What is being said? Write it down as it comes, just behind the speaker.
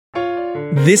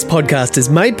This podcast is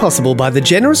made possible by the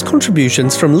generous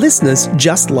contributions from listeners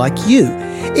just like you.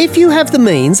 If you have the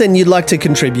means and you'd like to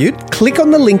contribute, click on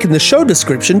the link in the show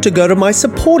description to go to my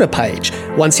supporter page.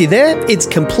 Once you're there, it's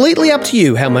completely up to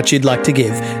you how much you'd like to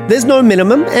give. There's no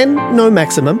minimum and no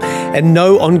maximum and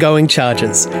no ongoing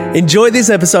charges. Enjoy this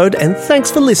episode and thanks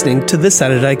for listening to the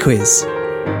Saturday Quiz.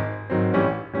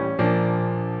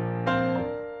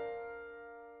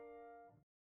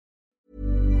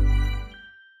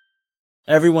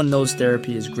 Everyone knows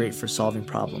therapy is great for solving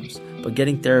problems, but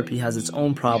getting therapy has its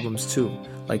own problems too,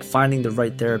 like finding the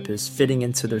right therapist, fitting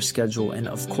into their schedule, and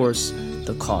of course,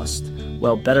 the cost.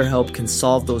 Well, BetterHelp can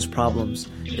solve those problems.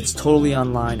 It's totally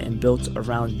online and built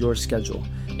around your schedule.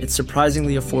 It's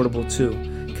surprisingly affordable too.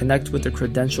 Connect with a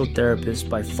credentialed therapist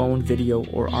by phone, video,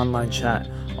 or online chat,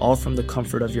 all from the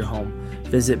comfort of your home.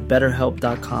 Visit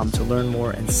BetterHelp.com to learn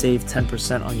more and save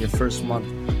 10% on your first month.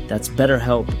 That's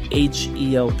BetterHelp,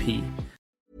 H-E-L-P.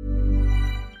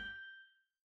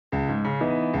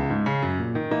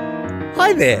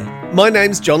 Hi there, my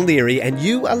name's John Leary and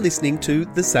you are listening to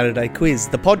The Saturday Quiz,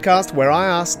 the podcast where I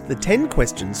ask the 10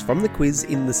 questions from the quiz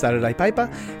in the Saturday paper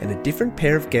and a different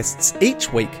pair of guests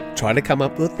each week try to come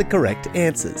up with the correct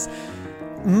answers.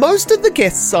 Most of the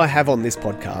guests I have on this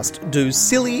podcast do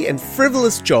silly and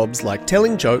frivolous jobs like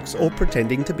telling jokes or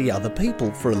pretending to be other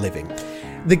people for a living.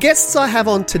 The guests I have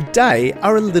on today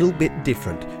are a little bit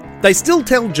different. They still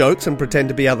tell jokes and pretend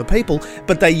to be other people,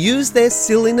 but they use their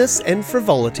silliness and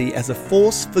frivolity as a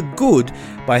force for good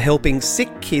by helping sick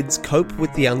kids cope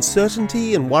with the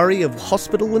uncertainty and worry of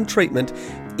hospital and treatment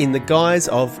in the guise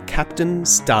of Captain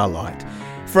Starlight.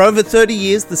 For over 30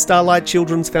 years, the Starlight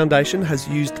Children's Foundation has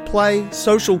used play,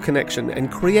 social connection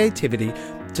and creativity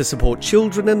to support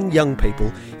children and young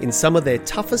people in some of their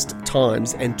toughest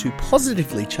times and to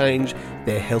positively change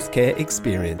their healthcare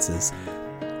experiences.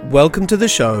 Welcome to the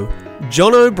show,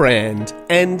 Jono Brand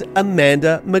and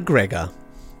Amanda McGregor.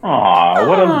 Aw,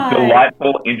 what a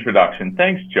delightful introduction.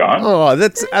 Thanks, John. Oh,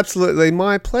 that's absolutely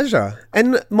my pleasure.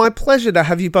 And my pleasure to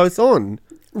have you both on,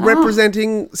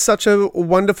 representing such a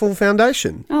wonderful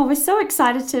foundation. Oh, we're so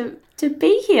excited to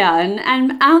be here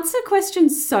and answer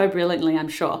questions so brilliantly, I'm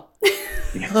sure.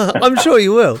 I'm sure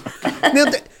you will. Now,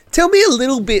 tell me a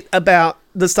little bit about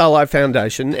the Starlight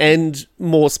Foundation and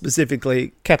more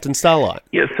specifically Captain Starlight.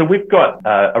 Yeah, so we've got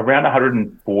around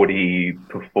 140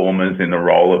 performers in the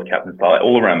role of Captain Starlight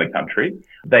all around the country.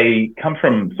 They come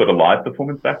from sort of live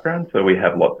performance backgrounds, so we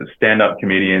have lots of stand-up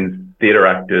comedians, theatre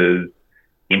actors,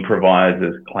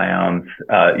 improvisers, clowns,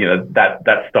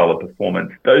 that style of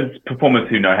performance. Those performers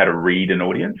who know how to read an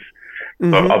audience.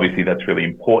 Mm-hmm. So obviously that's really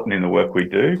important in the work we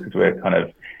do because we're kind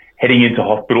of heading into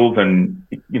hospitals and,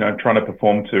 trying to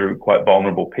perform to quite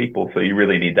vulnerable people. So you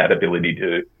really need that ability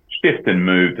to shift and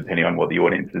move depending on what the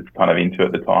audience is kind of into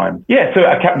at the time. Yeah, so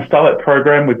our Captain Starlight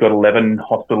program, we've got 11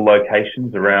 hospital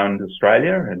locations around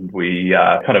Australia and we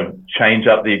kind of change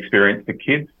up the experience for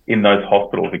kids in those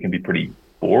hospitals. It can be pretty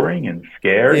boring and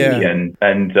scary. Yeah.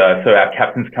 And so our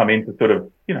captains come in to sort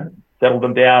of, settle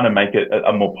them down and make it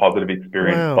a more positive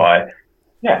experience by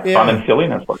fun and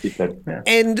silliness, like you said. Yeah.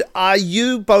 And are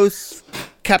you both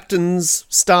Captains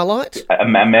Starlight?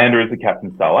 Amanda is the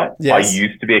Captain Starlight. Yes. I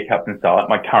used to be a Captain Starlight.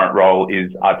 My current role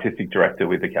is artistic director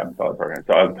with the Captain Starlight program.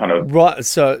 So I was kind of... Right,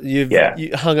 so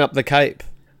you hung up the cape.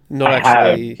 Not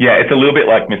actually... Yeah, it's a little bit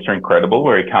like Mr. Incredible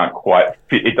where he can't quite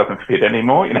fit, it doesn't fit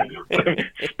anymore,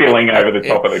 spilling over the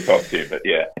top of the costume. But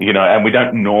and we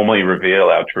don't normally reveal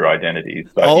our true identities.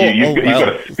 But you've got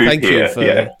a scoop thank here. You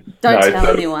for... Don't tell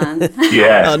anyone.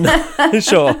 Yeah.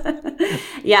 Sure.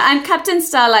 Yeah, I'm Captain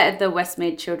Starlight at the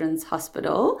Westmead Children's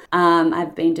Hospital.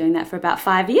 I've been doing that for about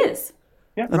 5 years.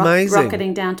 Yeah. Amazing.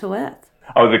 Rocketing down to earth.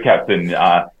 I was a captain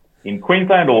in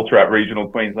Queensland, all throughout regional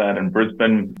Queensland and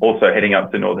Brisbane, also heading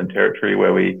up to Northern Territory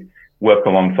where we work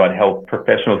alongside health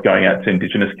professionals going out to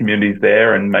Indigenous communities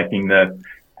there and making the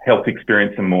health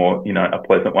experience a more, a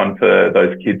pleasant one for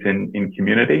those kids in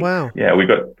community. Wow. Yeah, we've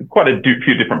got quite a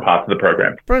few different parts of the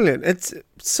program. Brilliant. It's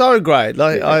so great.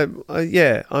 I'm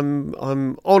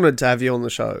honoured to have you on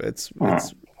the show. It's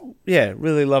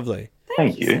really lovely.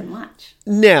 Thank you so much.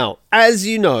 Now, as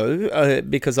you know,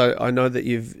 because I know that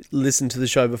you've listened to the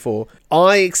show before,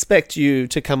 I expect you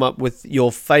to come up with your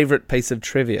favourite piece of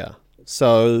trivia.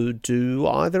 So do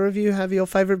either of you have your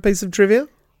favourite piece of trivia?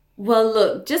 Well,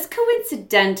 look, just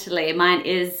coincidentally, mine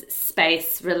is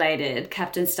space-related.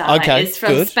 Captain Starlight is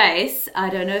from space. I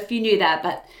don't know if you knew that,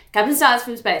 but Captain Starlight's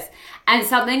from space. And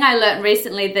something I learned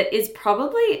recently that is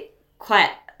probably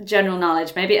quite general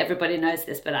knowledge. Maybe everybody knows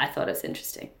this, but I thought it was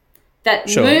interesting. That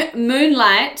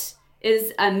moonlight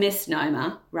is a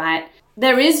misnomer, right?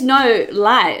 there is no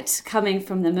light coming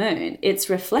from the moon. It's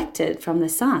reflected from the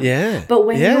sun. Yeah. But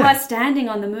when you are standing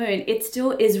on the moon, it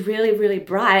still is really, really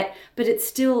bright, but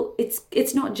it's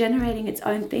not generating its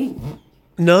own thing.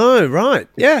 No, right.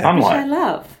 Yeah. Which I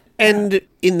love. And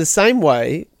in the same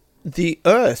way, the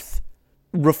Earth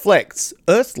reflects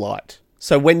Earth light.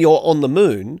 So when you're on the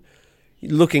moon,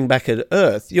 looking back at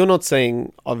Earth, you're not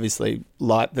seeing, obviously,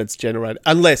 light that's generated,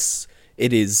 unless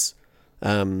it is,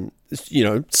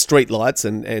 street lights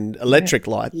and electric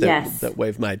light that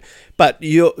we've made. But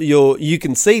you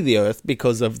can see the Earth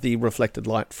because of the reflected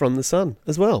light from the sun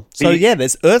as well. So,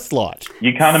 there's Earth light.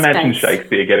 You can't imagine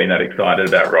Shakespeare getting that excited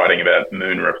about writing about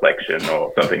moon reflection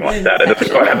or something like that. It doesn't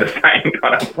quite have the same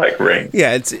kind of ring.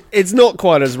 Yeah, it's not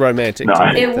quite as romantic. No.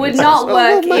 It would not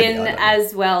work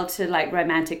as well to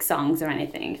romantic songs or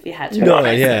anything if you had to. No,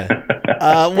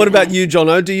 yeah. What about you,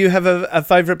 Jono? Do you have a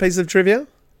favourite piece of trivia?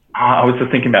 I was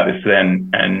just thinking about this then,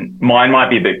 and mine might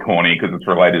be a bit corny because it's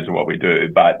related to what we do,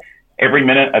 but every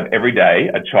minute of every day,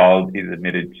 a child is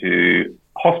admitted to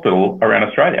hospital around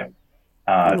Australia.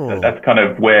 So that's kind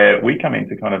of where we come in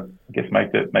to kind of, I guess, make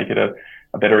it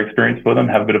a better experience for them,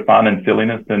 have a bit of fun and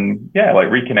silliness, and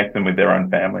reconnect them with their own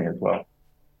family as well.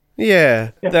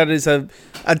 Yeah. That is a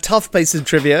tough piece of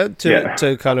trivia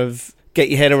to kind of get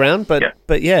your head around, but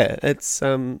it's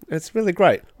really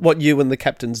great what you and the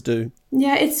captains do.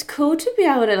 Yeah, it's cool to be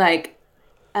able to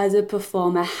as a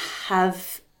performer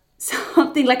have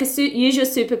something use your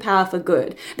superpower for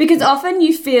good, because often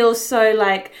you feel so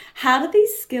how do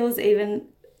these skills even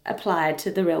apply to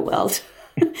the real world?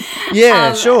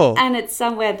 Yeah, sure. And it's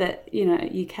somewhere that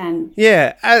you can.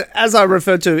 Yeah, as I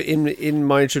referred to in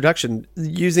my introduction,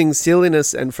 using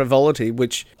silliness and frivolity,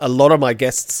 which a lot of my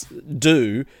guests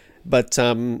do. But,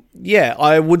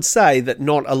 I would say that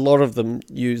not a lot of them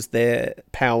use their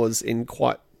powers in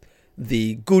quite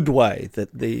the good way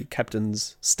that the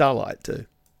captains Starlight do.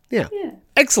 Yeah.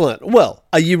 Excellent. Well,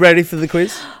 are you ready for the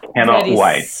quiz? Cannot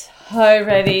wait. So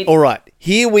ready. All right,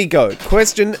 here we go.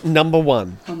 Question number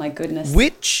 1. Oh, my goodness.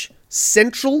 Which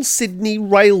Central Sydney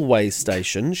railway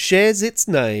station shares its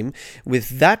name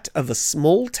with that of a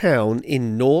small town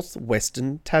in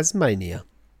northwestern Tasmania?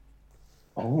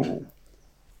 Oh.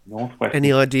 Northwest.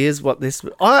 Any ideas what this...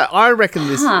 I reckon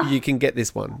this. You can get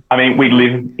this one. I mean, we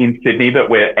live in Sydney, but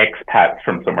we're expats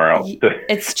from somewhere else.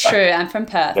 It's true. I'm from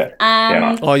Perth.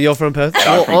 Oh, you're from Perth?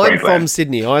 Yeah, I'm from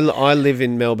Sydney. I live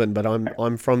in Melbourne, but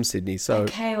I'm from Sydney, so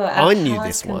I knew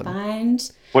this one.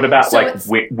 What about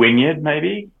Wynyard,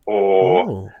 maybe?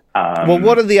 Or... well,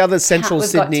 what are the other Central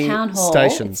Sydney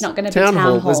stations? It's not going to be Town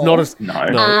Hall. There's not a...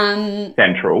 No.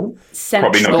 Central.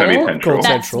 Probably not going to be Central.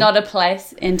 That's not a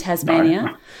place in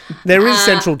Tasmania. There is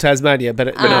Central Tasmania, but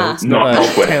it's not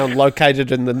a town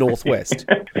located in the northwest.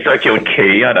 Circular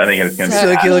Quay, I don't think it's going to be.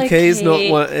 Circular Quay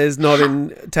is not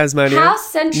in Tasmania. How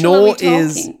central are we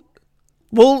talking?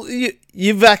 Well,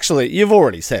 you've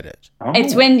already said it. Oh.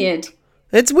 It's Wynyard.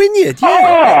 It's Wynyard, yeah.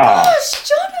 Oh.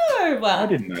 Gosh, Jono! I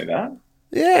didn't know that.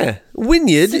 Yeah.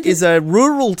 Wynyard is a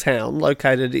rural town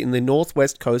located in the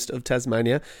northwest coast of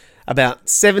Tasmania, about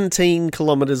 17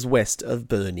 kilometres west of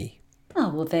Burnie. Oh,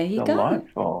 well, there you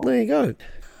go. There you go.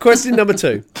 Question number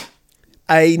 2.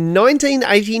 A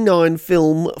 1989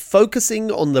 film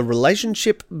focusing on the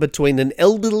relationship between an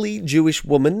elderly Jewish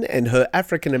woman and her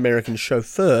African-American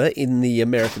chauffeur in the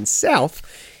American South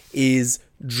is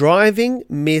Driving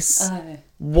Miss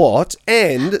What?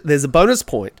 And there's a bonus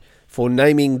point for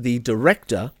naming the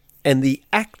director and the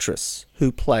actress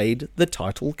who played the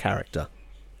title character.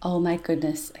 Oh, my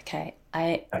goodness. Okay.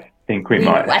 I think we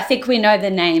might. I think we know the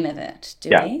name of it, do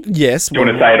we? Yes. Do you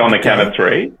want to say it on the count of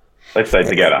 3? Let's say it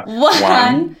together.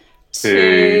 1,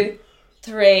 2,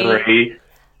 3.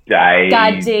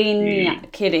 Daisy.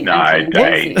 Kidding. No,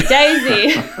 Daisy.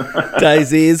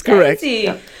 Daisy is correct.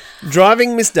 Daisy.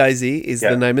 Driving Miss Daisy is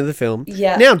the name of the film.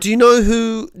 Yeah. Now, do you know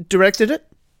who directed it?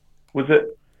 Was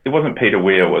it? It wasn't Peter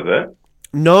Weir, was it?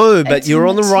 No, but you're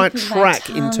on the right track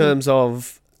in terms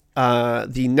of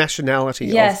the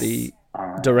nationality of the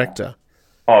director.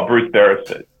 Oh, Bruce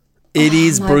Beresford. It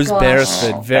is Bruce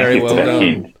Beresford. Very well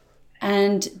done.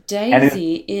 And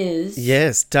Daisy is...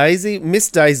 Yes, Miss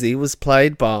Daisy was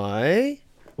played by...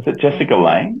 Was it Jessica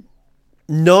Lange?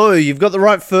 No, you've got the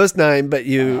right first name, but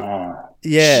you...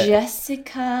 Yeah.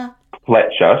 Jessica...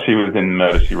 Fletcher. She was in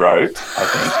Murder, She Wrote,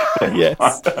 I think. Yes.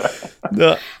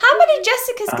 No. How many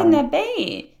Jessicas can there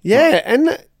be? Yeah,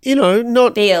 and,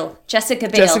 not... Beale. Jessica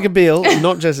Biel. Jessica Biel,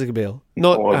 not Jessica Biel.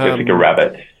 Not, or Jessica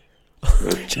Rabbit.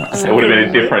 It would have been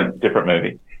a different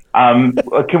movie.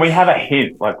 Can we have a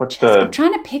hint? What's the... I'm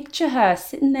trying to picture her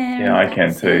sitting there. Yeah, I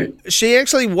can too. She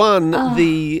actually won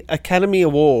the Academy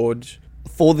Award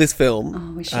for this film.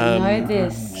 Oh, we should know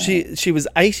this. She was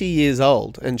 80 years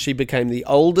old, and she became the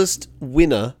oldest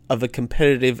winner of a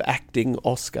competitive acting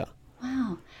Oscar.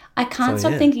 Wow. I can't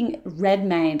stop thinking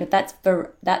Redmayne, but that's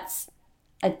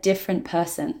a different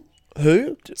person.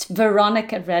 Who? It's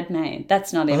Veronica Redmayne.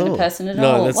 That's not even a person at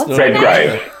no, all. that's What's not her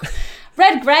Redgrave. name?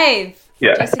 Redgrave.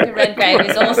 Yeah. Jessica Redgrave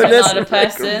is also not a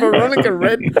person. Veronica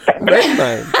Redmayne.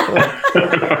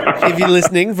 If you're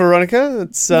listening, Veronica,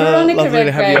 it's Veronica lovely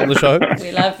to have you on the show.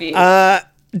 We love you.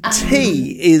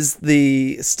 T is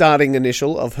the starting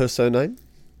initial of her surname.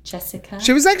 Jessica.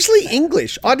 She was actually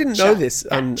English. I didn't know this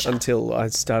until I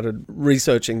started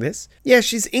researching this. Yeah,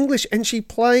 she's English, and she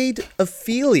played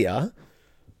Ophelia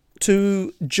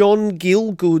to John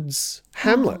Gielgud's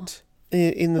Hamlet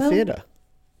in the theatre.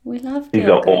 We love These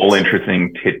are all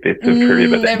interesting tidbits of trivia,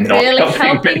 but they're not really helping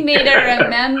helping me to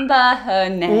remember her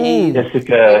name.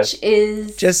 Jessica. Which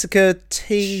is Jessica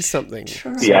T something.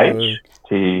 T.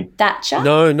 Thatcher?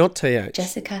 No, not TH.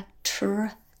 Jessica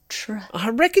I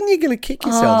reckon you're going to kick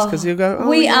yourselves because you'll go,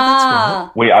 we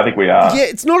are. I think we are. Yeah,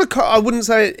 it's not I wouldn't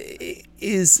say it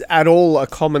is at all a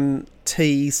common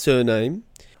T surname.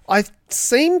 I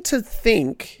seem to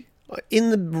think,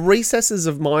 in the recesses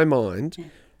of my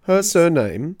mind, her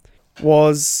surname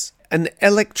was an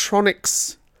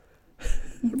electronics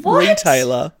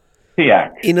retailer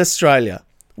Tiac. in Australia.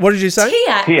 What did you say?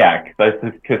 Tiac. Those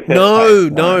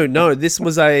cassettes. No. This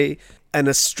was an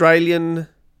Australian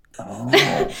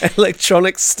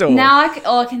electronics store. Now I can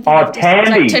think of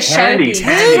Tandy. Tandy.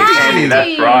 Tandy.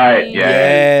 That's right. Yeah.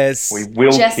 Yes. We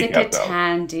will Jessica kick ourselves.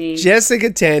 Tandy.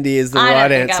 Jessica Tandy is the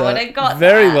right answer. I would've got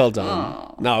Very that. well done.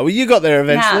 No, you got there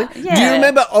eventually. Yeah. Do you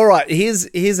remember? All right,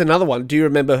 here's another one. Do you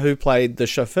remember who played the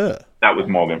chauffeur? That was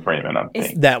Morgan Freeman, I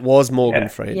think. That was Morgan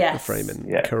Freeman. Yes.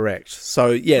 Yeah. Correct.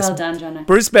 So, yes. Well done, Jono.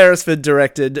 Bruce Beresford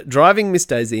directed Driving Miss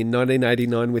Daisy in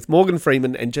 1989 with Morgan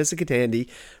Freeman and Jessica Tandy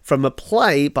from a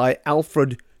play by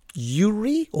Alfred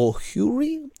Ury,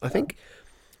 I think.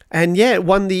 And, it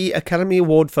won the Academy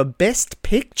Award for Best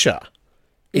Picture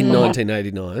in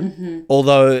 1989,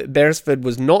 although Beresford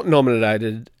was not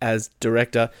nominated as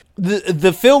director.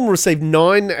 The film received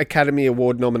 9 Academy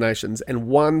Award nominations and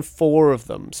won 4 of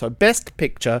them. So Best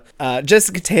Picture,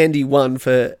 Jessica Tandy won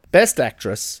for Best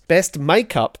Actress, Best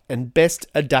Makeup, and Best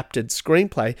Adapted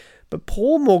Screenplay. But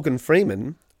poor Morgan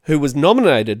Freeman, who was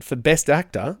nominated for Best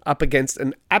Actor, up against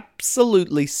an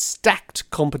absolutely stacked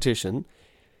competition.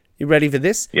 You ready for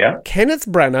this? Yeah. Kenneth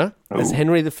Branagh as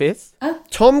Henry V.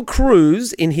 Tom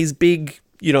Cruise in his big,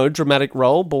 dramatic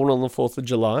role, Born on the 4th of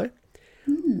July.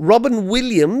 Robin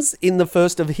Williams in the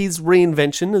first of his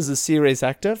reinvention as a serious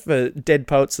actor for Dead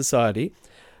Poets Society.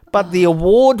 But the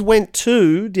award went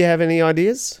to, do you have any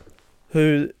ideas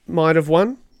who might have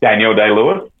won? Daniel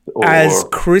Day-Lewis? As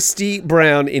Christy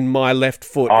Brown in My Left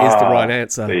Foot is the right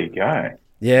answer. There you go.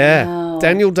 Yeah. Wow.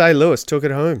 Daniel Day-Lewis took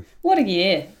it home. What a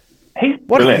year. He's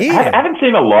What a brilliant. year. I haven't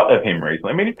seen a lot of him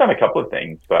recently. I mean, he's done a couple of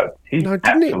things, but he's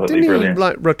absolutely brilliant.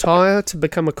 Didn't he retire to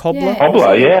become a cobbler? Yeah.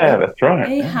 Cobbler, yeah, that's right.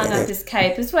 He hung up his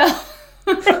cape as well.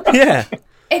 Yeah.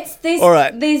 It's these. All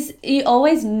right. These you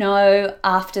always know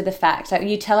after the fact. Like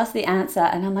you tell us the answer,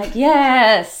 and I'm like,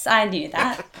 yes, I knew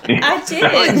that. I did.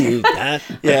 I knew that.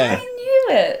 Yeah. I knew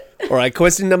it. All right,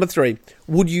 question number 3.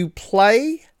 Would you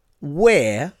play,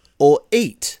 wear, or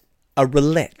eat a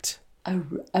roulette? A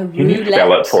Can you spell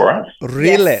roulette. it for us?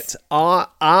 Roulette.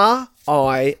 R-I-L-L-E-T-T-E.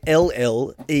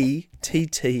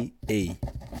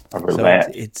 A So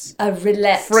roulette. it's A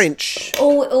roulette. French.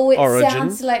 Oh, it origin.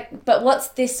 sounds like. But what's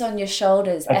this on your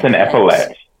shoulders? That's an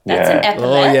epaulette. That's Yeah. an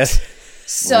epaulette. Oh, yes.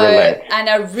 So, Roulette. and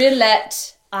a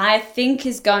roulette, I think,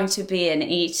 is going to be an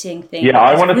eating thing. Yeah,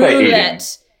 I because wanna say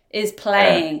roulette is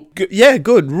playing.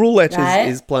 Good. Roulette Right?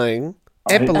 is playing.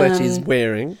 Epaulette is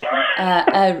wearing.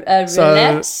 A So-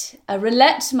 roulette. A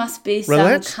roulette must be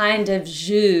Roulette? some kind of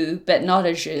jus, but not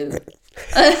a jus.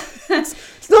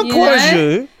 It's not You quite a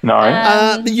know? jus.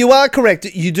 No. But you are correct.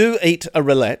 You do eat a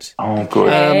roulette. Oh, good.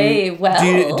 Okay, well,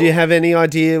 Do you have any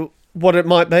idea what it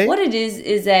might be? what it is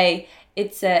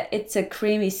it's a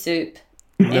creamy soup.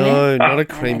 No, not a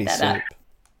creamy that soup. up.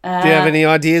 Do you have any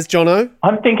ideas, Jono?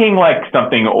 I'm thinking like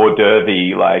something hors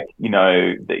d'oeuvre, like,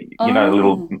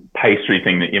 little pastry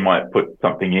thing that you might put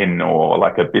something in, or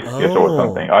like a biscuit or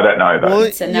something. I don't know, though. Well,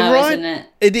 It's a no, you're right. isn't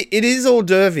it? It is hors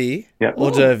d'oeuvre. Yeah.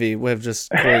 Hors d'oeuvre. We've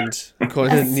just coined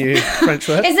a new French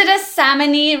word. Is it a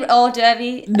salmon-y hors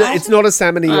d'oeuvre? No, it's not a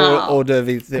salmon or hors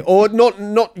d'oeuvre thing, or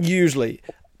not usually.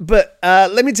 But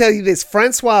let me tell you this: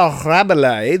 Francois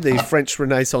Rabelais, the French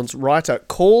Renaissance writer,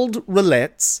 called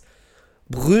roulettes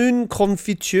brune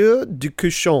confiture du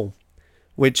cochon.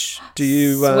 Which do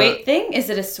you? Sweet thing? Is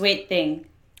it a sweet thing?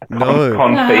 No.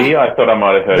 Confit. I thought I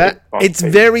might have heard That it. it's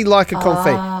very like a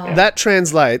confit. That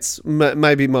translates.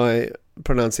 Maybe my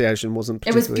pronunciation wasn't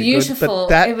It was particularly good, beautiful. but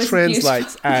that It was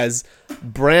translates as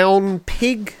brown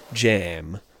pig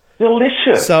jam.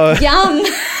 Delicious. So Yum.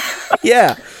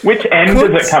 yeah, Which end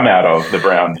does it come out of, the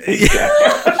brown pig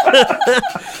jam?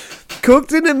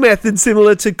 cooked in a method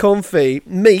similar to confit,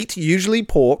 meat, usually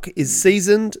pork, is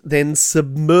seasoned, then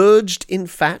submerged in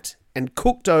fat and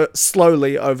cooked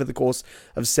slowly over the course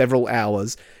of several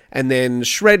hours, and then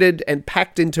shredded and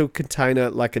packed into a container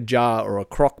like a jar or a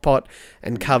crock pot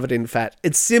and covered in fat.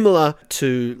 It's similar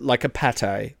to like a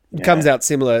pate. It comes out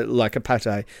similar like a pate,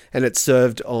 and it's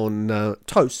served on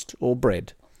toast or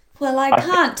bread. Well, I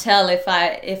can't tell if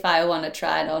I want to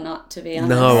try it or not, to be honest.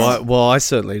 No, I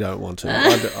certainly don't want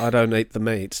to. I don't eat the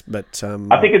meat, but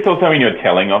I think it's also in your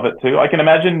telling of it too. I can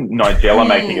imagine Nigella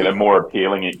making it a more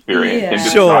appealing experience than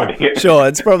describing it. Sure.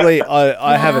 It's probably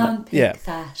I haven't. Pig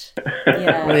fat.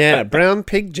 Yeah, brown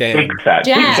pig jam. Pig fat.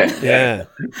 Jam. Yeah,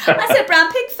 I said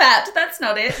brown pig fat. That's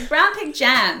not it. Brown pig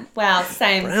jam. Wow,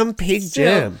 same. brown pig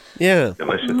jam. Yeah,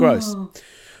 Delicious. gross. All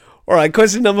right,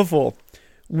 question number 4.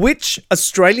 Which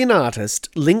Australian artist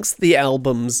links the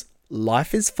albums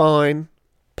Life is Fine,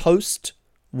 Post,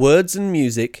 Words and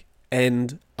Music,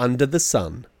 and Under the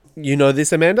Sun? You know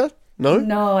this, Amanda? No?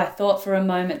 No, I thought for a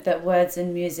moment that Words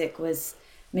and Music was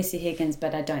Missy Higgins,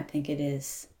 but I don't think it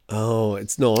is. Oh,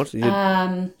 it's not.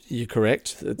 You're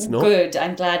correct. It's not. Good.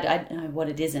 I'm glad I know what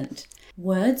it isn't.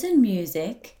 Words and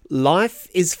Music. Life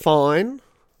is Fine,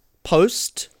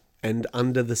 Post, and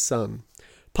Under the Sun.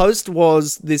 Post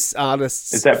was this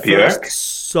artist's first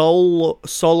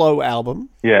solo album.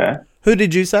 Yeah. Who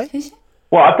did you say?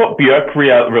 Well, I thought Björk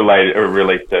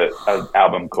released an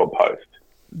album called Post.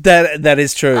 That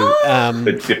is true.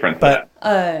 It's different. But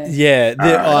yeah,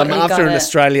 I'm after an it.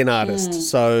 Australian artist,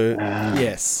 so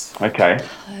yes. Okay.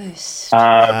 Post.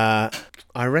 I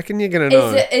reckon you're going to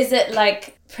know. Is it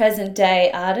like present day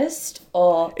artist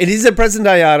or? It is a present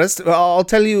day artist. I'll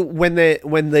tell you when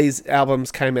these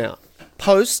albums came out.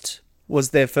 Post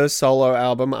was their first solo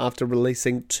album after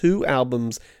releasing 2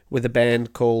 albums with a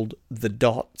band called The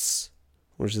Dots,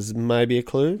 which is maybe a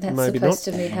clue, That's maybe supposed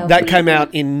not. to be helpful. That came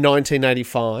out in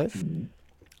 1985.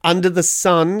 Under the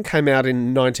Sun came out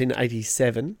in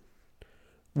 1987.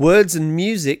 Words and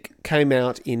Music came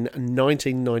out in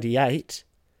 1998.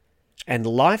 And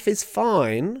Life is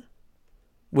Fine,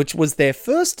 which was their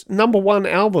first number 1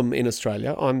 album in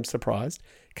Australia, I'm surprised,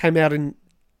 came out in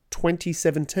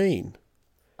 2017.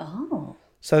 Oh.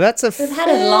 So that's They've had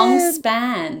a long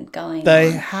span going They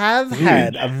on. have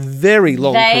had a very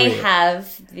long They career.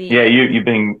 have the... Yeah, you're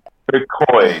being very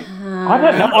coy. I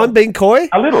don't know. I'm being coy?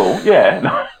 A little, yeah.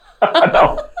 No,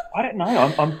 I don't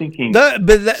know. I'm thinking... No,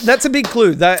 but that's a big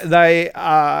clue. They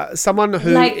are someone who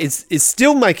Like- is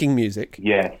still making music.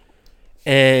 Yeah.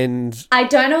 And I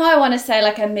don't know why I want to say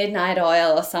like a Midnight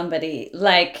Oil or somebody.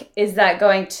 Like, is that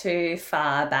going too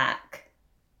far back?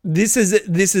 this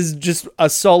is just a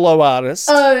solo artist.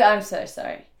 Oh, I'm so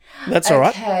sorry. That's all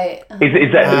right. Okay.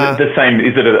 Is that the same?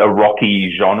 Is it a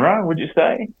rocky genre, would you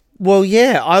say? Well,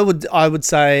 yeah, I would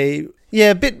say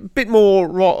a bit more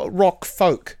rock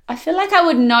folk. I feel like I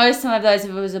would know some of those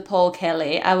if it was a Paul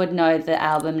Kelly. I would know the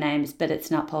album names, but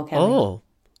it's not Paul Kelly. Oh.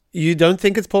 You don't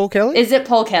think it's Paul Kelly? Is it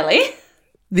Paul Kelly?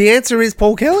 The answer is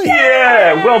Paul Kelly.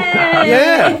 Yeah, well done.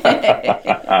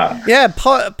 Yeah. Yeah,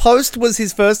 Post was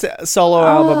his first solo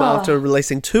album after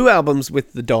releasing 2 albums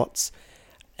with The Dots.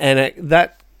 And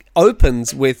that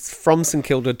opens with From St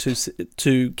Kilda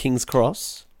to King's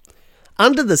Cross.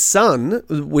 Under the Sun,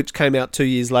 which came out 2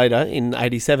 years later in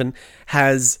 87,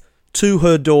 has To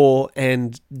Her Door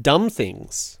and Dumb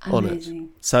Things on it.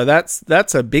 So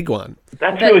that's a big one.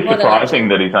 That's really surprising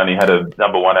that he's only had a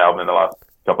number 1 album in the last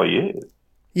couple of years.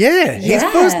 Yeah, his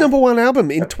first number 1 album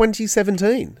in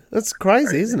 2017. That's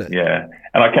crazy, isn't it? Yeah.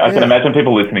 And I can imagine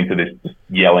people listening to this just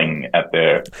yelling at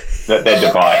their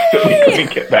device that we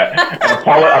couldn't get that.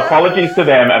 And apologies to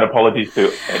them and apologies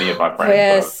to any of my friends.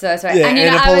 Yes, so sorry. Yeah,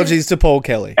 and apologies to Paul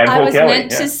Kelly. And I Paul was Kelly,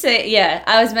 meant to see,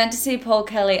 I was meant to see Paul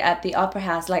Kelly at the Opera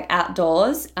House, like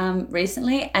outdoors,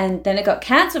 recently, and then it got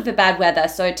cancelled for bad weather.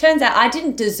 So it turns out I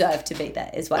didn't deserve to be there,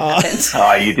 is what happened.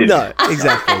 Oh, you didn't. No,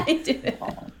 exactly. I didn't.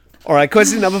 All right,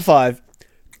 question number 5.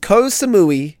 Koh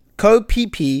Samui, Koh Phi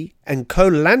Phi, and Koh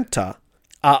Lanta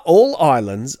are all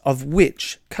islands of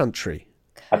which country?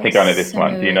 I think I know this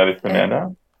one. Do you know this,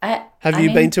 Amanda? Have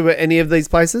you been to any of these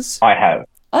places? I have.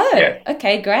 Oh, Yes.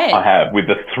 okay, great. I have, with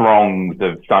the throngs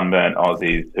of sunburnt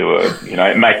Aussies who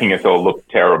are, making us all look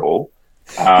terrible.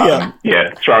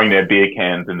 Throwing their beer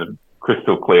cans in the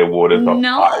crystal clear waters of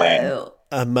Thailand.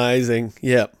 Amazing.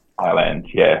 Yeah.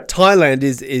 Thailand, yeah. Thailand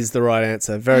is the right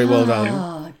answer. Very well done.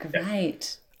 Oh,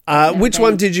 great. Which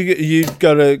one did you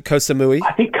go to Koh Samui?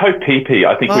 I think Koh Phi Phi.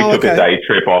 I think we took a day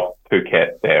trip off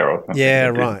Phuket there or something. Yeah,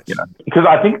 right. Because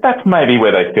I think that's maybe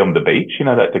where they filmed the beach. You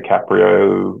know, that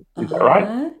DiCaprio, is that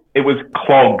right? It was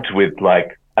clogged with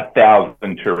like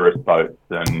 1,000 tourist boats,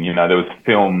 and there was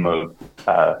film of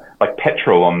like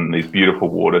petrol on these beautiful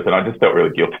waters, and I just felt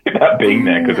really guilty about being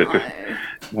there because it just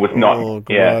was not. Oh,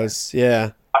 gross.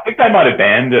 Yeah. I think they might have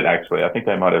banned it. Actually, I think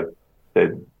they might have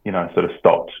said, sort of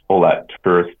stopped all that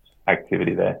tourist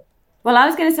activity there. Well, I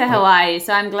was going to say Hawaii,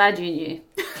 so I'm glad you knew.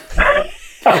 I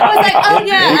was like, oh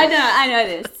yeah, I know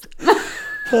this.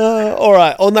 All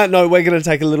right. On that note, we're going to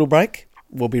take a little break.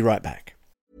 We'll be right back.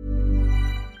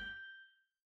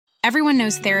 Everyone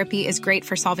knows therapy is great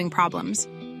for solving problems,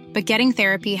 but getting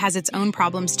therapy has its own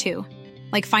problems too,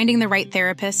 like finding the right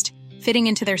therapist, fitting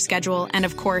into their schedule, and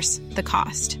of course, the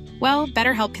cost. Well,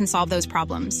 BetterHelp can solve those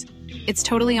problems. It's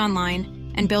totally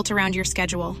online and built around your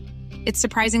schedule. It's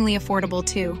surprisingly affordable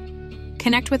too.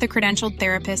 Connect with a credentialed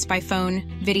therapist by phone,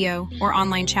 video, or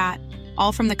online chat,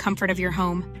 all from the comfort of your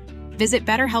home. Visit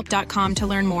BetterHelp.com to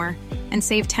learn more and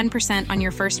save 10% on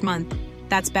your first month.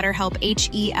 That's BetterHelp,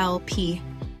 H-E-L-P.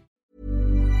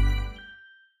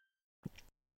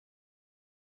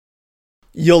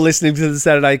 You're listening to the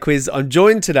Saturday Quiz. I'm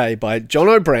joined today by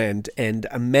Jono Brand and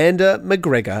Amanda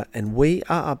McGregor, and we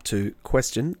are up to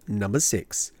question number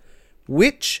 6.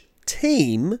 Which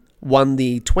team won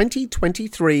the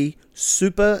 2023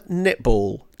 Super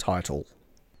Netball title?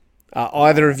 Are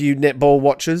either of you netball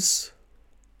watchers?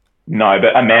 No,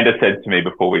 but Amanda said to me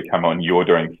before we come on, you're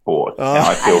doing sport. Oh. And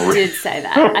I did say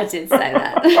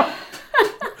that.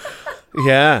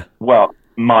 Yeah. Well,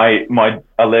 my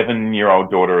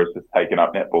 11-year-old daughter has just taken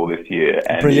up netball this year.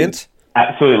 And brilliant.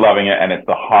 Absolutely loving it, and it's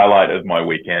the highlight of my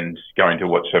weekend, going to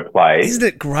watch her play. Isn't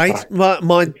it great?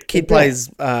 My kid plays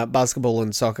basketball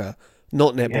and soccer,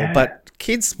 not netball, but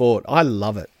kids sport. I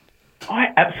love it. I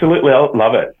absolutely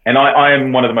love it. And I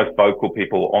am one of the most vocal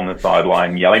people on the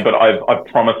sideline yelling, but I've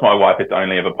promised my wife it's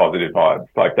only ever positive vibes.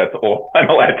 Like, that's all I'm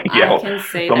allowed to yell. I can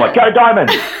see so I'm like, go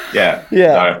Diamonds! Yeah.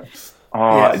 Yeah. So,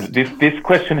 this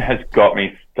question has got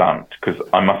me stumped because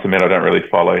I must admit I don't really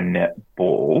follow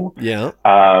netball. Yeah.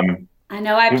 I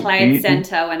know I played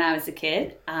centre when I was a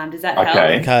kid. Does that help?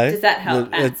 Okay. Does that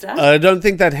help answer? I don't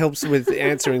think that helps with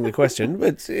answering the question.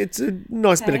 It's a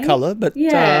nice bit of colour, but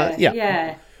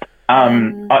yeah.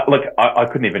 I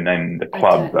couldn't even name the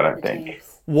clubs, I don't think.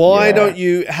 Why don't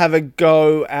you have a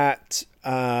go at...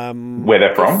 where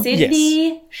they're from?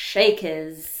 Sydney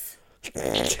Shakers.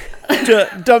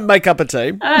 Don't make up a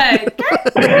team. Okay.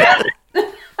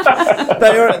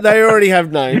 They already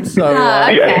have names. So,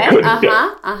 okay.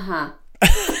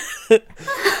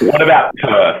 What about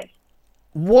Perth?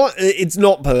 What? It's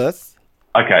not Perth.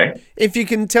 Okay. If you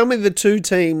can tell me the two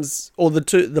teams or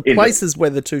the places where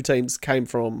the two teams came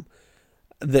from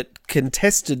that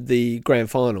contested the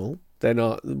grand final, then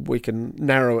we can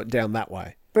narrow it down that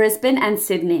way. Brisbane and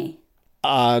Sydney.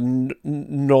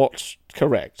 Not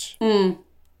correct. On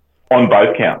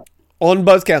both counts. On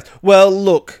both counts. Well,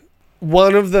 look,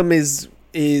 one of them is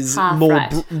more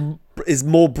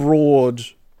broad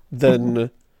than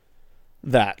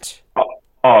that.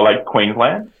 Oh, like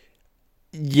Queensland?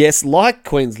 Yes, like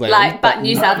Queensland. But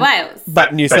New South Wales.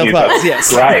 But New South Wales,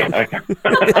 yes. Great, okay.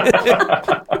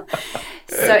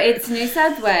 So it's New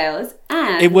South Wales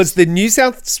and... It was the New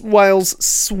South Wales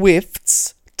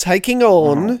Swifts taking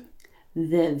on...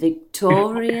 The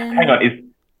Victorian... Hang on,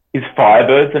 is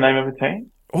Firebirds the name of a team?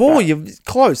 Oh, you're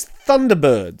close.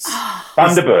 Thunderbirds.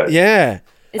 Thunderbirds. Yeah.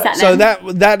 Is that so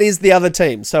that is the other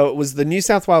team. So it was the New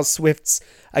South Wales Swifts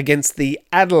against the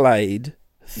Adelaide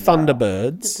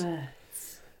Thunderbirds. Wow.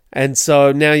 And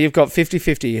so now you've got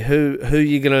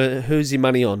 50-50. Who's your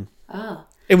money on? Oh.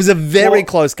 It was a very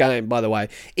close game, by the way.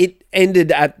 It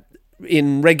ended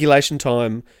in regulation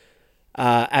time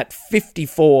at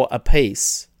 54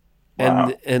 apiece.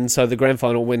 Wow. And so the grand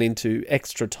final went into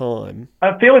extra time.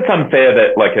 I feel it's unfair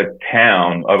that like a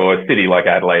town or a city like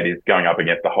Adelaide is going up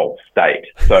against the whole state.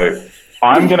 So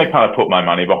I'm going to kind of put my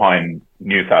money behind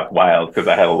New South Wales because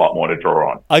they had a lot more to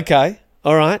draw on. Okay.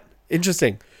 All right.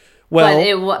 Interesting. Well, but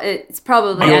it's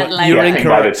probably Adelaide. You're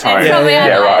incorrect. It's probably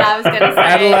Adelaide. Right. I was going to say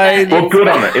Adelaide. Well, good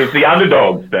on it. It was the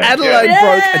underdogs then. Adelaide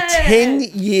broke a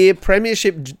 10-year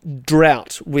premiership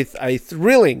drought with a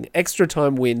thrilling extra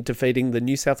time win, defeating the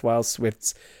New South Wales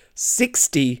Swifts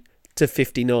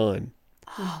 60-59.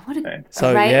 Oh, what a great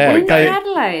win for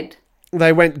Adelaide.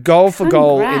 They went goal for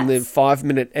goal in the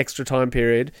 5-minute extra time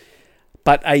period,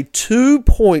 but a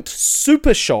 2-point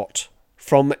super shot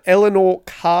from Eleanor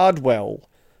Cardwell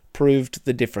proved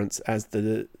the difference as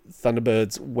the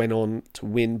Thunderbirds went on to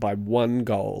win by 1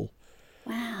 goal.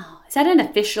 Wow. Is that an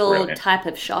official type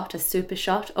of shot, a super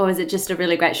shot, or is it just a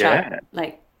really great shot?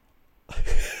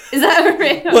 Is that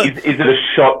real? Is it a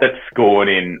shot that's scored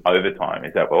in overtime?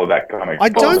 Is that that kind of? I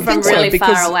don't think so, really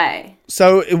because far away.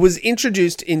 So it was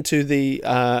introduced into the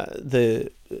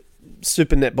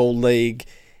Super Netball League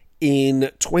in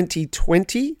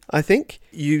 2020, I think.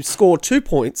 You score 2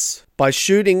 points by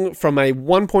shooting from a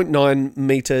 1.9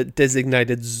 meter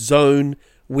designated zone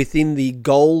within the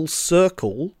goal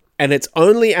circle, and it's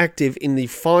only active in the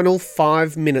final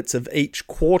 5 minutes of each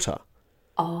quarter.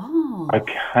 Oh.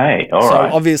 Okay. All so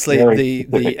right. obviously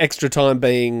the extra time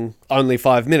being only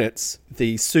 5 minutes,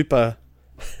 the super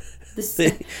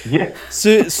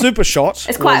super shot.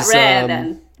 It's quite rare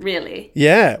then, really.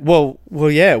 Yeah. Well,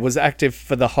 yeah, it was active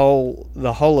for the whole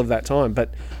of that time.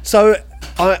 But so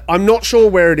I'm not sure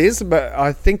where it is, but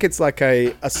I think it's like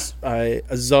a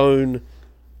zone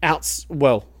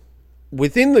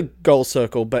within the goal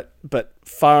circle, but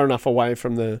far enough away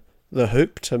from the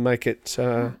hoop to make it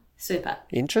super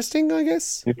interesting, I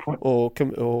guess,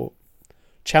 or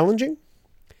challenging.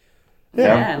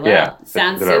 Yeah.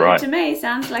 Sounds super to me.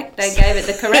 Sounds like they gave it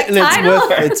the correct title.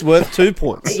 It's worth 2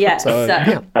 points.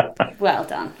 Well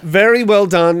done. Very well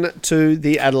done to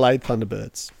the Adelaide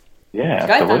Thunderbirds. Yeah,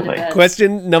 Go absolutely. Thunderbirds.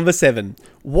 Question number 7.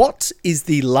 What is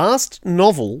the last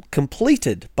novel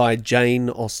completed by Jane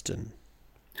Austen?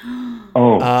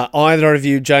 Either of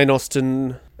you Jane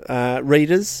Austen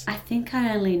readers? I think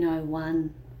I only know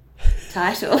one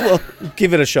title. Well,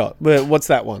 give it a shot. What's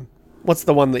that one? What's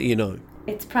the one that you know?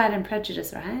 It's Pride and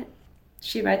Prejudice, right?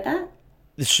 She wrote that?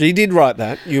 She did write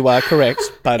that. You are correct,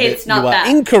 but It's not you are that.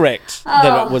 incorrect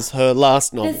that it was her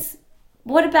last novel.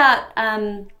 What about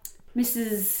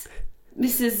Mrs.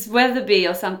 Weatherby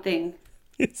or something?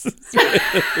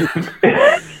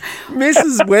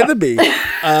 Mrs. Weatherby.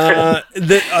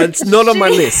 It's not on my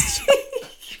list.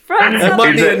 It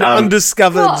might be an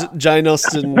undiscovered Jane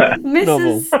Austen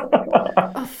novel.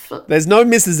 There's no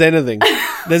Mrs. anything.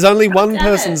 There's only one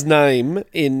person's name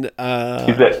in... is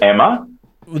it Emma?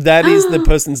 That is the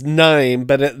person's name,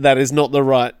 but that is not the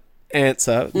right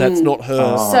answer. That's not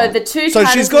her. So the two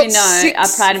titles she's got we know 6 are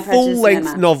Pride and Prejudice full-length and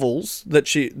Emma. novels that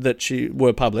she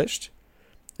were published.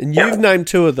 And you've named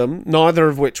 2 of them, neither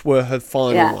of which were her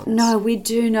final ones. No, we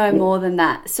do know more than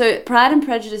that. So Pride and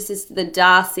Prejudice is the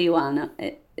Darcy one.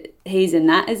 He's in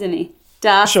that, isn't he?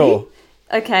 Darcy? Sure.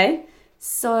 Okay.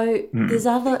 So There's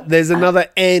another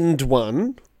and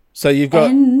one. So you've got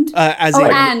And? as Oh,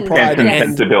 in and. Pride Sense and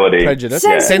Sensibility. Prejudice.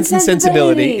 Sense and Sense and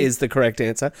Sensibility Sensibility is the correct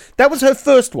answer. That was her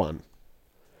first one.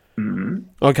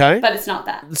 Okay. but it's not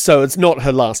that. So it's not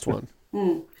her last one.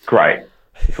 Great.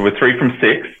 So we're 3 from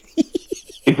 6.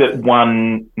 Is it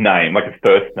one name, like a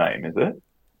first name, is it?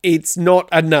 It's not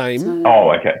a name. Oh,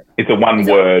 okay. It's a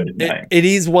one-word name. It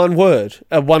is one word,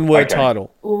 a one-word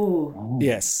title. Ooh.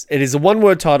 Yes, it is a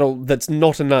one-word title that's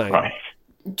not a name. Right.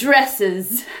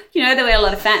 Dresses. You know, they wear a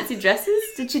lot of fancy dresses.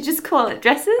 Did you just call it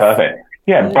dresses? Perfect.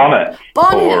 Yeah, bonnet.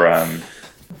 Bonnet. Or,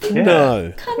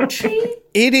 No. Country.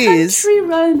 It is. Country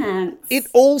romance. It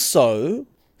also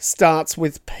starts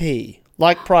with P,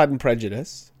 like Pride and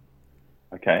Prejudice.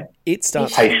 okay. It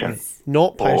starts Patience. with P,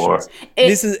 not Patience.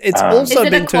 It's Is also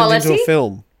it been turned into equality? a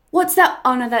film. What's that?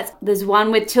 Oh no, there's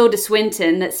one with Tilda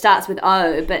Swinton that starts with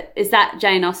O, but is that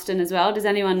Jane Austen as well? Does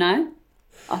anyone know?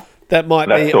 That might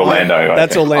That's be Orlando, I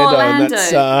That's think. Orlando. Orlando. And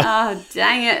that's Oh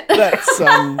dang it. that's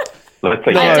Let's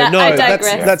see. I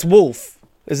digress. that's Wolf,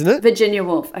 isn't it? Virginia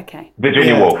Woolf. Okay.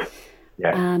 Virginia Yeah. Woolf.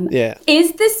 Yeah. Yeah.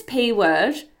 Is this P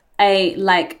word a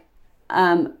like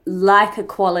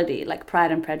equality, like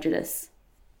Pride and Prejudice?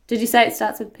 Did you say it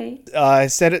starts with P? I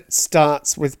said it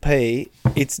starts with P.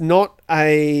 It's not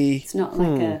a It's not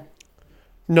like a.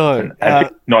 no.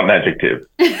 Not an adjective.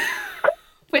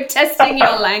 We're testing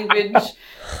your language.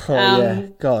 Yeah.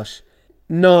 Gosh.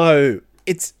 No.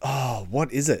 It's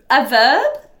what is it? A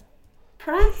verb?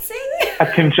 Prancing? A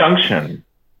conjunction.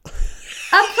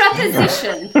 A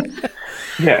preposition.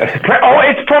 Yeah.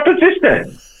 It's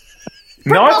preposition.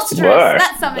 Nice Preposterous. work.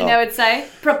 That's something they would say.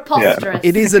 Preposterous.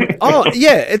 It is an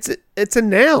it's a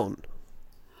noun.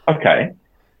 Okay.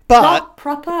 But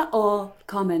Proper or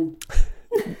common?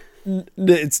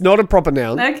 it's not a proper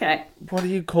noun. Okay. What do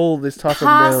you call this type of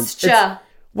noun? Pasture.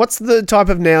 What's the type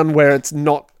of noun where it's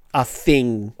not a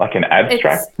thing? Like an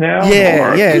abstract now?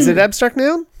 Yeah, yeah. Is it abstract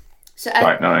noun? So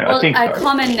Don't know. I think a so.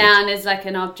 common noun is like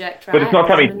an object, right? But it's not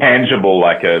something tangible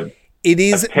like a... It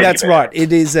is. teddy That's bear. right.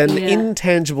 It is an Yeah.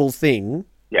 intangible thing.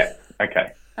 Yeah,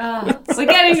 okay. Oh, we're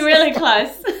getting really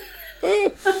close.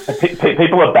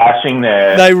 People are bashing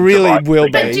their... They really will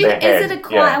be. But is it a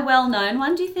quite a well-known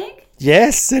one, do you think?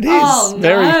 Yes, it is. Oh,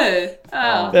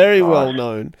 no. Very well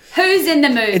known. Who's in the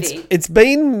movie? It's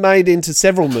been made into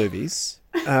several movies.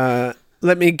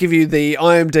 Let me give you the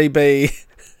IMDb,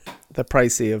 the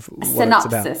précis of what it's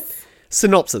about.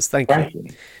 Synopsis, thank you.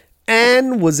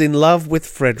 Anne was in love with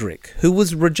Frederick, who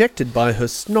was rejected by her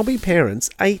snobby parents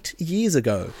 8 years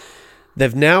ago.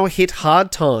 They've now hit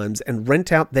hard times and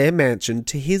rent out their mansion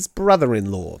to his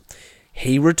brother-in-law.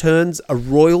 He returns a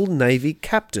Royal Navy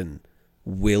captain.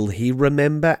 Will he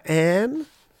remember Anne?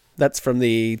 That's from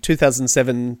the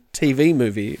 2007 TV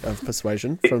movie of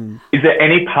Persuasion. Is there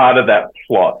any part of that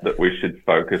plot that we should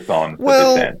focus on for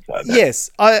this answer?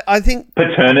 Yes. I think...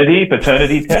 Paternity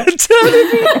test?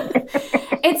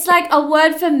 It's like a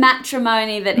word for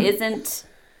matrimony that isn't...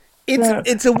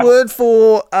 It's a word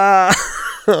for... Patriarchy.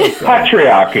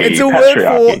 It's a word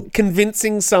for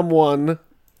convincing someone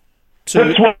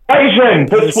to... Persuasion.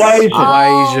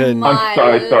 Persuasion. I'm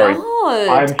so sorry.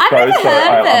 I'm so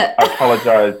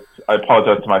sorry. I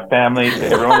apologise to my family, to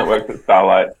everyone that works at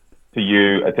Starlight, to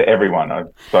you, to everyone. I'm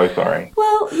so sorry.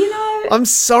 Well, I'm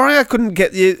sorry I couldn't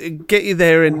get you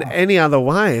there in any other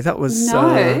way. That was...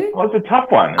 No. Well, it's a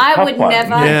tough one. I would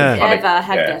never, ever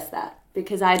have guessed that.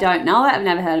 Because I don't know it. I've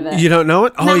never heard of it. You don't know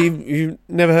it? No. Oh, you've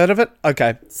never heard of it?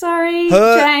 Okay. Sorry,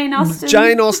 Jane Austen.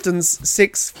 Jane Austen's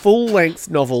 6 full-length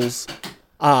novels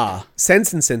are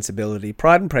Sense and Sensibility,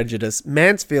 Pride and Prejudice,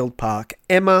 Mansfield Park,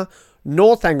 Emma,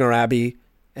 Northanger Abbey,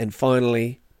 and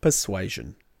finally,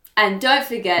 Persuasion. And don't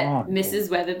forget Mrs.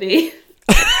 Weatherby.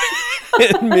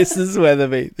 Mrs.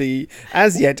 Weatherby, the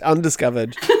as yet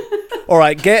undiscovered. All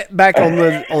right, get back on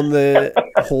the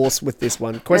horse with this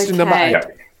one. Question number 8.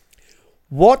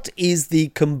 What is the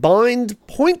combined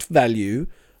point value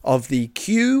of the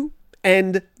Q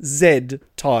and Z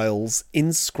tiles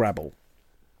in Scrabble?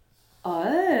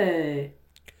 Oh.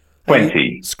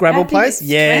 20. Scrabble place?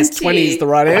 Yes, 20 is the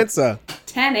right answer.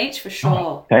 10 each for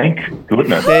sure. Thank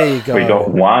goodness. There you go. We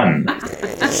got 1.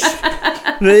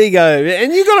 There you go.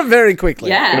 And you got it very quickly.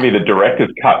 Yeah. It's going to be the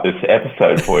director's cut this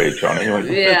episode for you, Johnny.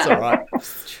 Yeah. That's all right.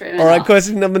 True All right,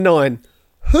 question number 9.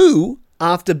 Who,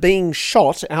 after being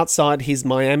shot outside his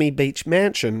Miami Beach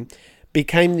mansion,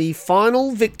 became the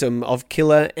final victim of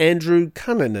killer Andrew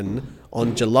Cunanan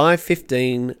on July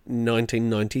 15,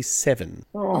 1997.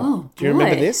 Oh, do you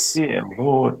remember this? Yeah,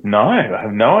 Lord, no, I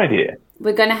have no idea.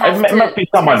 We're going to have it must be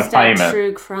someone famous.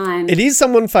 True crime. It is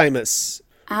someone famous.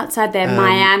 Outside their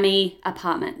Miami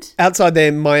apartment. Outside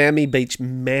their Miami Beach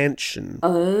mansion.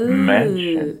 Oh,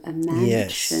 mansion. A mansion.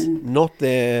 Yes, not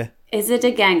their... Is it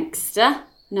a gangster?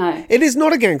 No. It is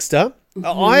not a gangster.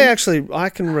 I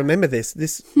can remember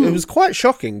this. It was quite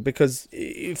shocking because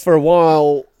for a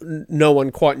while no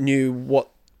one quite knew what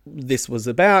this was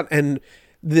about, and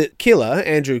the killer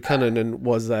Andrew Cunanan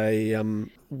was a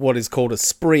what is called a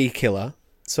spree killer,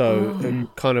 so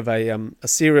kind of a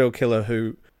serial killer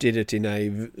who did it in a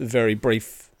very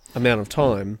brief amount of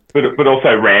time, but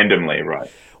also randomly, right?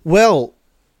 Well,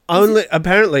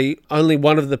 apparently only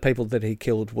one of the people that he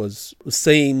killed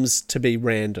seems to be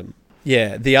random.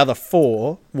 Yeah, the other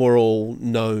 4 were all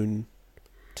known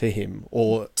to him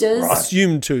or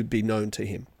assumed to be known to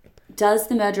him. Does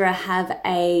the murderer have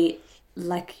how they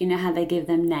give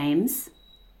them names?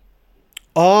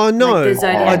 Oh, no. Like the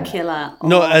Zodiac Killer?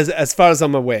 No, as far as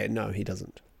I'm aware, no, he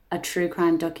doesn't. A true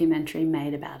crime documentary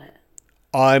made about it?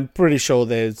 I'm pretty sure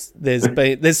there's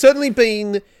certainly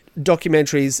been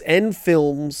documentaries and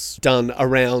films done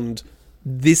around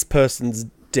this person's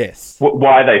death.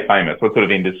 Why are they famous? What sort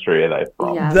of industry are they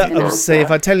from? Yeah, see,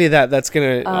 if I tell you that,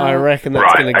 I reckon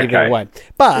that's going to give it away.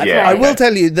 But I will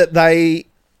tell you that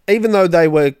even though they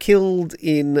were killed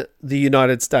in the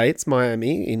United States,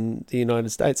 Miami, in the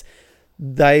United States,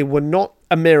 they were not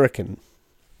American.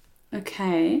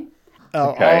 Okay.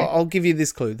 I'll give you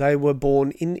this clue. They were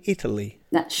born in Italy.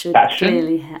 That should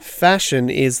clearly happen. Fashion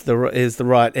is the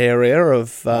right area of...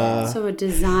 so a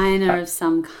designer of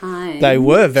some kind. They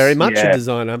were very much a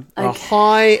designer. Okay. A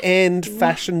high-end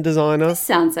fashion designer. This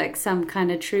sounds like some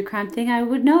kind of true crime thing I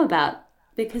would know about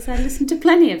because I listen to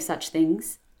plenty of such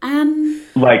things.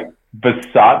 Like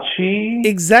Versace?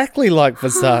 Exactly like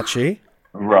Versace.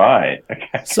 Right,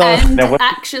 okay. So,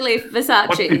 actually Versace.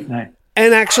 What's his name?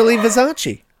 And actually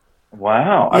Versace.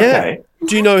 Wow, okay. Yeah.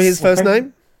 Do you know his first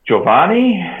name?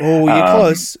 Giovanni? Oh, you're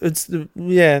close. It's,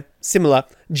 similar.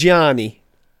 Gianni.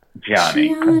 Okay.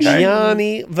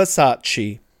 Gianni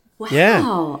Versace. Wow,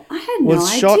 yeah. I had no idea.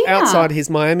 Was shot outside his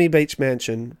Miami Beach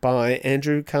mansion by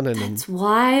Andrew Cunanan. That's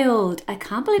wild. I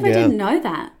can't believe I didn't know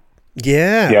that.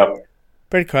 Yeah. Yep.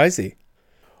 Pretty crazy.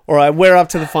 All right, we're up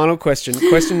to the final question.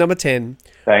 Question number 10.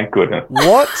 Thank goodness.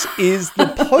 What is the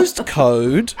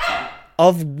postcode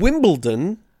of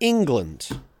Wimbledon, England?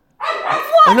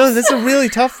 What? I know, that's a really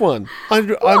tough one.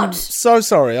 I'm so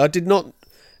sorry. I did not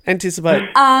anticipate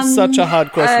such a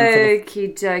hard question for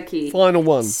the final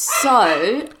one.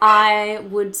 So I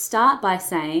would start by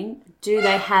saying, do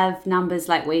they have numbers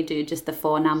like we do, just the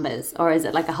 4 numbers, or is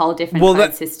it like a whole different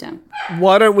code system?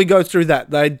 Why don't we go through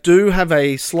that? They do have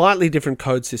a slightly different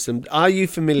code system. Are you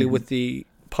familiar with the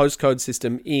postcode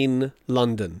system in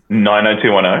London?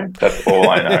 90210. That's all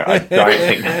I know. I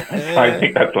don't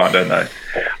think that's London, though.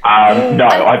 No,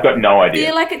 I've got no idea. I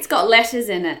feel like it's got letters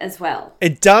in it as well.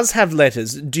 It does have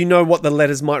letters. Do you know what the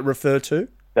letters might refer to?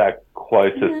 The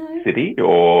closest city,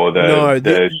 or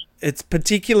it's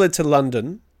particular to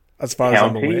London, as far as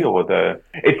I'm aware. Or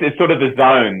it's sort of the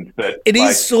zones that it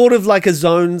is sort of like a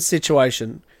zone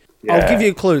situation. Yeah. I'll give you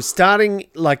a clue. Starting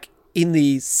like in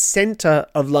the centre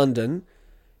of London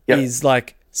is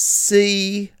like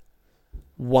C1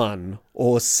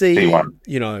 or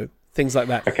C1, things like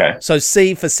that. Okay. So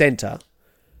C for centre.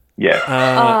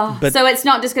 Yeah. But so it's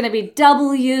not just going to be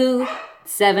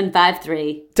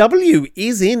W753. W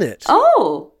is in it.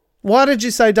 Oh. Why did you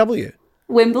say W?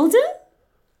 Wimbledon?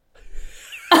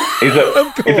 Is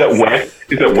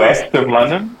it west of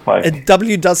London?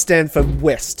 W does stand for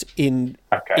west in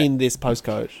this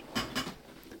postcode.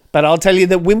 But I'll tell you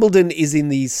that Wimbledon is in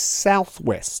the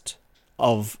southwest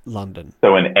of London.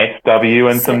 So an SW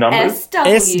and some numbers?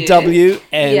 SW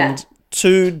and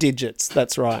 2 digits.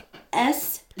 That's right.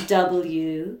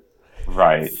 SW.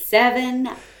 Right.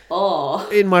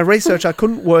 74. In my research, I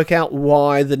couldn't work out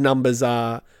why the numbers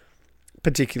are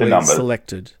particularly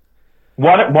selected.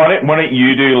 Why don't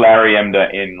you do Larry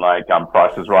Emder in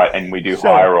Price is Right, and we do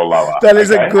higher or lower? That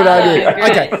is a good idea.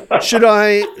 Okay, should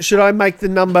I make the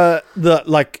number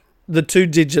the 2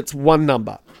 digits one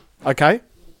number? Okay,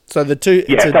 so the 2.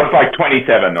 Yeah, so it's like 27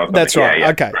 or something. That's right. Yeah.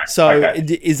 Okay, so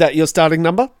is that your starting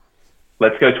number?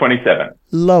 Let's go 27.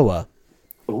 Lower.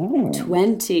 Ooh.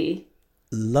 20.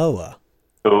 Lower.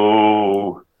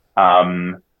 Ooh.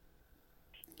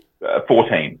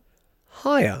 14.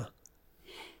 Higher.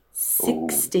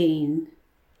 16.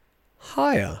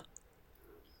 Higher.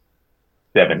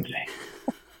 17.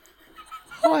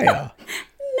 Higher.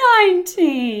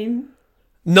 19.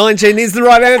 19 is the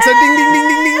right answer. Ding, ding,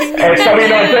 ding, ding, ding, ding.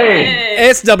 SW19.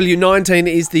 SW19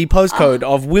 is the postcode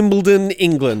of Wimbledon,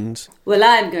 England. Well,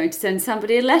 I'm going to send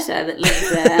somebody a letter that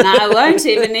lives there, and I won't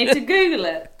even need to Google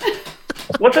it.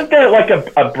 Wasn't there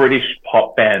a British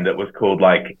pop band that was called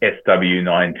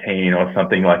SW19 or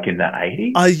something in the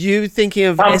 80s? Are you thinking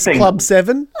of S Club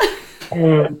 7?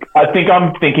 I think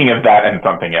I'm thinking of that and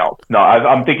something else. No,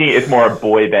 I'm thinking it's more a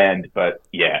boy band, but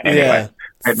anyway.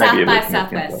 Yeah. South by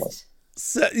Southwest.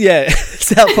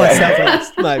 South by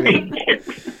Southwest, maybe.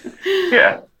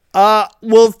 Yeah.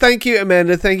 Well, thank you,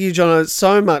 Amanda. Thank you, Jono,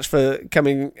 so much for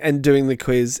coming and doing the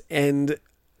quiz. And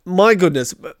my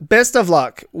goodness, best of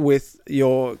luck with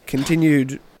your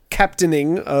continued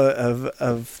captaining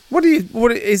of what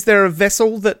is there a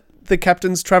vessel that the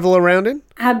captains travel around in?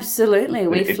 Absolutely.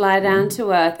 We fly down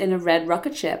to Earth in a red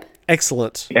rocket ship.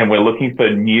 Excellent. And we're looking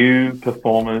for new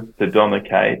performers to don the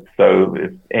cape. So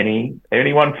if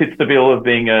anyone fits the bill of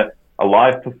being a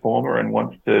live performer and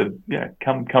wants to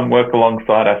come work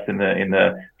alongside us in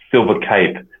the silver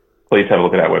cape, please have a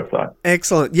look at our website.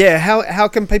 Excellent. Yeah. How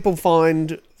can people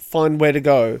find where to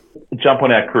go? Jump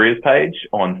on our careers page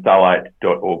on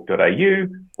starlight.org.au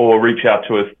or reach out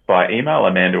to us by email.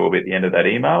 Amanda will be at the end of that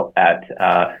email at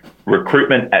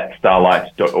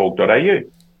recruitment@starlight.org.au.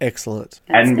 Excellent.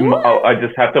 And I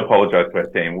just have to apologise to our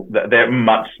team. They're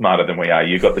much smarter than we are.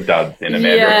 You got the duds in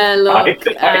Amanda. Yeah, look,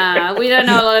 we don't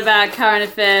know a lot about current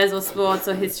affairs or sports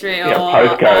or history or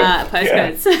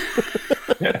postcodes.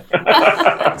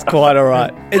 It's quite all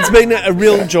right. It's been a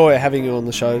real joy having you on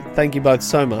the show. Thank you both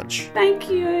so much.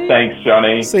 Thank you. Thanks,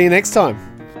 Johnny. See you next time.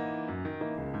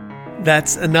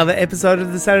 That's another episode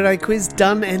of the Saturday Quiz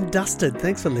done and dusted.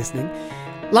 Thanks for listening.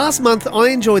 Last month, I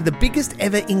enjoyed the biggest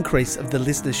ever increase of the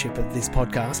listenership of this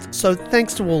podcast, so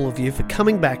thanks to all of you for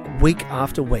coming back week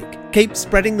after week. Keep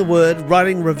spreading the word,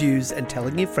 writing reviews, and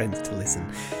telling your friends to listen.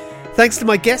 Thanks to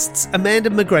my guests, Amanda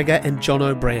McGregor and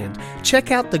Jono Brand.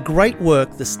 Check out the great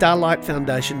work the Starlight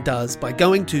Foundation does by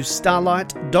going to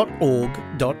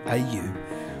starlight.org.au.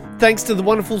 Thanks to the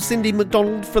wonderful Cindy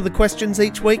McDonald for the questions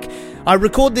each week. I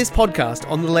record this podcast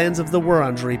on the lands of the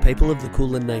Wurundjeri people of the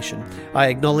Kulin Nation. I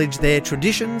acknowledge their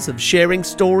traditions of sharing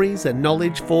stories and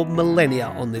knowledge for millennia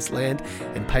on this land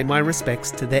and pay my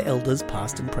respects to their elders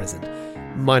past and present.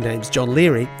 My name's John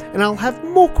Leary, and I'll have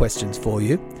more questions for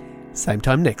you same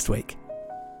time next week.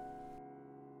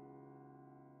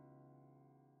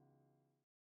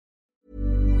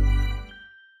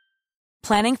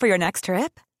 Planning for your next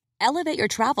trip? Elevate your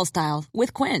travel style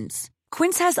with Quince.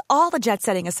 Quince has all the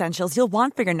jet-setting essentials you'll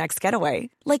want for your next getaway,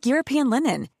 like European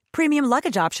linen, premium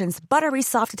luggage options, buttery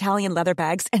soft Italian leather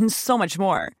bags, and so much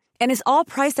more. And is all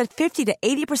priced at 50 to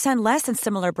 80% less than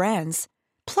similar brands.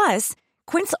 Plus,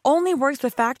 Quince only works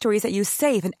with factories that use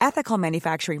safe and ethical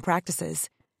manufacturing practices.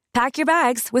 Pack your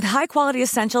bags with high-quality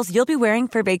essentials you'll be wearing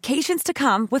for vacations to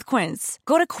come with Quince.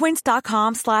 Go to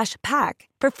quince.com/pack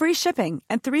for free shipping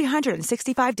and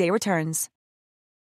 365-day returns.